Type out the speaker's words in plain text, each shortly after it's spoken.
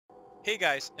Hey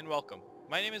guys, and welcome.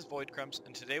 My name is Voidcrumbs,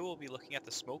 and today we'll be looking at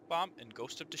the Smoke Bomb in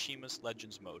Ghost of Tsushima's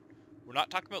Legends mode. We're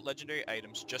not talking about legendary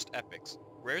items, just epics.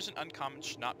 Rares and uncommons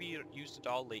should not be used at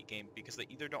all late game because they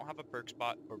either don't have a perk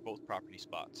spot or both property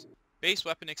spots. Base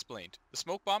weapon explained. The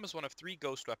Smoke Bomb is one of 3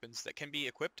 ghost weapons that can be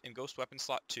equipped in Ghost Weapon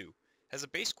Slot 2. Has a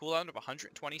base cooldown of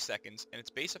 120 seconds, and its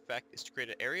base effect is to create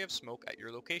an area of smoke at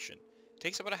your location.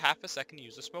 Takes about a half a second to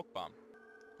use the Smoke Bomb.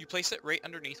 You place it right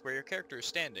underneath where your character is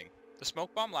standing. The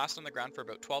smoke bomb lasts on the ground for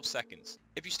about 12 seconds.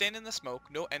 If you stand in the smoke,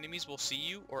 no enemies will see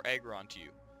you or aggro onto you.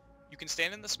 You can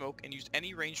stand in the smoke and use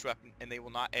any ranged weapon and they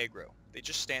will not aggro. They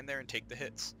just stand there and take the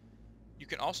hits. You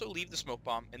can also leave the smoke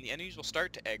bomb and the enemies will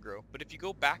start to aggro, but if you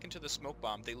go back into the smoke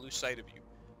bomb, they lose sight of you.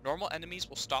 Normal enemies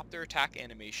will stop their attack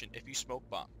animation if you smoke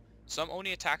bomb. Some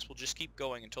Oni attacks will just keep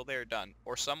going until they are done,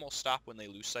 or some will stop when they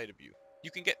lose sight of you. You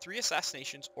can get 3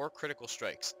 assassinations or critical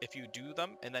strikes if you do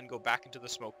them and then go back into the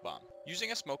smoke bomb.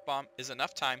 Using a smoke bomb is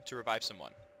enough time to revive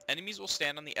someone. Enemies will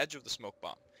stand on the edge of the smoke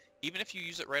bomb. Even if you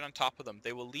use it right on top of them,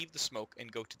 they will leave the smoke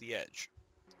and go to the edge.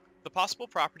 The possible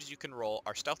properties you can roll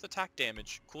are stealth attack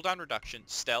damage, cooldown reduction,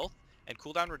 stealth, and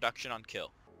cooldown reduction on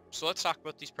kill. So let's talk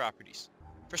about these properties.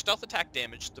 For stealth attack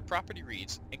damage, the property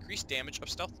reads, increased damage of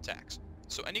stealth attacks.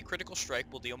 So any critical strike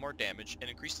will deal more damage and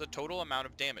increase the total amount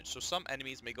of damage, so some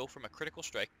enemies may go from a critical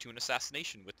strike to an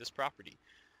assassination with this property.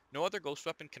 No other ghost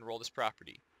weapon can roll this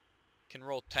property. Can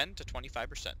roll 10 to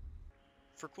 25%.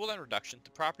 For cooldown reduction,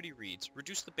 the property reads,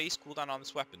 reduce the base cooldown on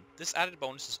this weapon. This added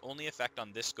bonus is only effect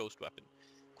on this ghost weapon.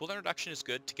 Cooldown reduction is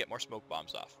good to get more smoke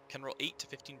bombs off. Can roll 8 to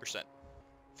 15%.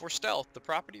 For stealth, the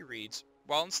property reads,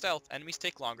 while in stealth, enemies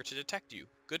take longer to detect you.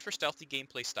 Good for stealthy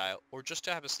gameplay style, or just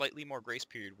to have a slightly more grace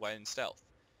period while in stealth.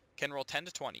 Can roll 10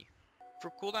 to 20.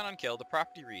 For cooldown on kill, the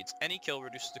property reads, any kill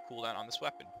reduces the cooldown on this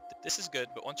weapon. This is good,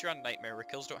 but once you're on Nightmare where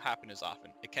kills don't happen as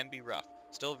often, it can be rough.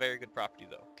 Still a very good property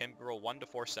though. Can roll 1 to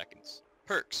 4 seconds.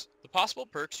 Perks. The possible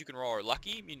perks you can roll are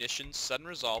Lucky, Munitions, Sudden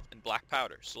Resolve, and Black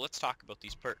Powder, so let's talk about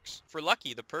these perks. For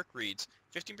Lucky, the perk reads,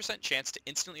 15% chance to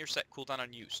instantly reset cooldown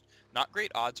on use. Not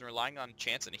great odds and relying on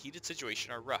chance in a heated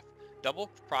situation are rough.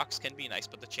 Double procs can be nice,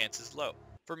 but the chance is low.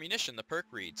 For Munition, the perk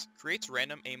reads, creates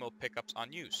random ammo pickups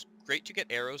on use. Great to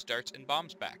get arrows, darts, and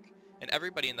bombs back. And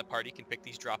everybody in the party can pick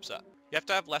these drops up. You have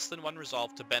to have less than 1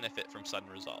 resolve to benefit from Sudden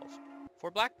Resolve. For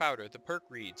Black Powder, the perk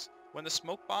reads, when the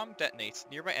smoke bomb detonates,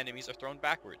 nearby enemies are thrown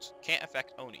backwards. Can't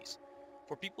affect Onis.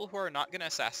 For people who are not going to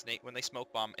assassinate when they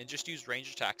smoke bomb and just use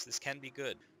range attacks, this can be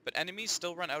good. But enemies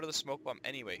still run out of the smoke bomb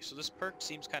anyway, so this perk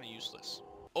seems kinda useless.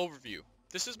 Overview.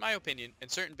 This is my opinion,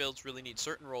 and certain builds really need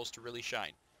certain roles to really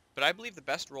shine. But I believe the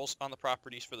best roles on the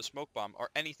properties for the smoke bomb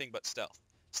are anything but stealth.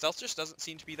 Stealth just doesn't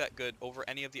seem to be that good over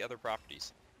any of the other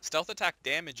properties. Stealth attack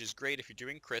damage is great if you're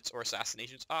doing crits or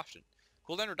assassinations often.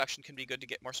 Cooldown reduction can be good to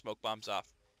get more smoke bombs off.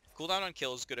 Cooldown on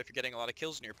kill is good if you're getting a lot of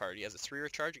kills in your party as it's 3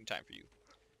 recharging time for you.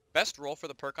 Best role for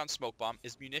the perk on Smoke Bomb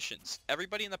is Munitions.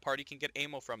 Everybody in the party can get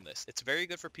ammo from this. It's very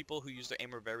good for people who use their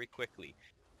ammo very quickly.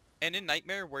 And in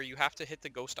Nightmare, where you have to hit the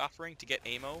Ghost Offering to get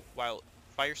ammo while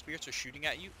fire spirits are shooting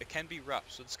at you, it can be rough,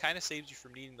 so this kinda saves you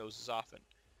from needing those as often.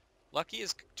 Lucky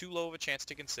is too low of a chance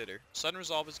to consider. Sudden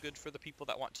Resolve is good for the people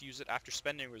that want to use it after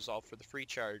spending Resolve for the free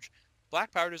charge.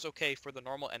 Black Powder is okay for the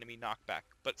normal enemy knockback,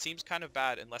 but seems kind of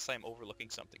bad unless I am overlooking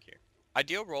something here.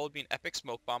 Ideal role would be an epic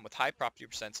smoke bomb with high property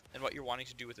percents and what you're wanting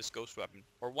to do with this ghost weapon,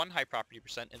 or 1 high property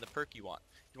percent in the perk you want.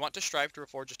 You want to strive to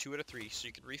reforge a 2 out of 3 so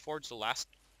you can reforge the last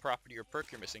property or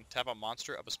perk you're missing to have a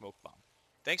monster of a smoke bomb.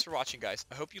 Thanks for watching guys,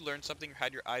 I hope you learned something or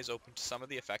had your eyes open to some of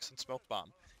the effects in smoke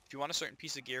bomb. If you want a certain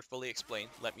piece of gear fully explained,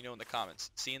 let me know in the comments.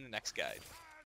 See you in the next guide.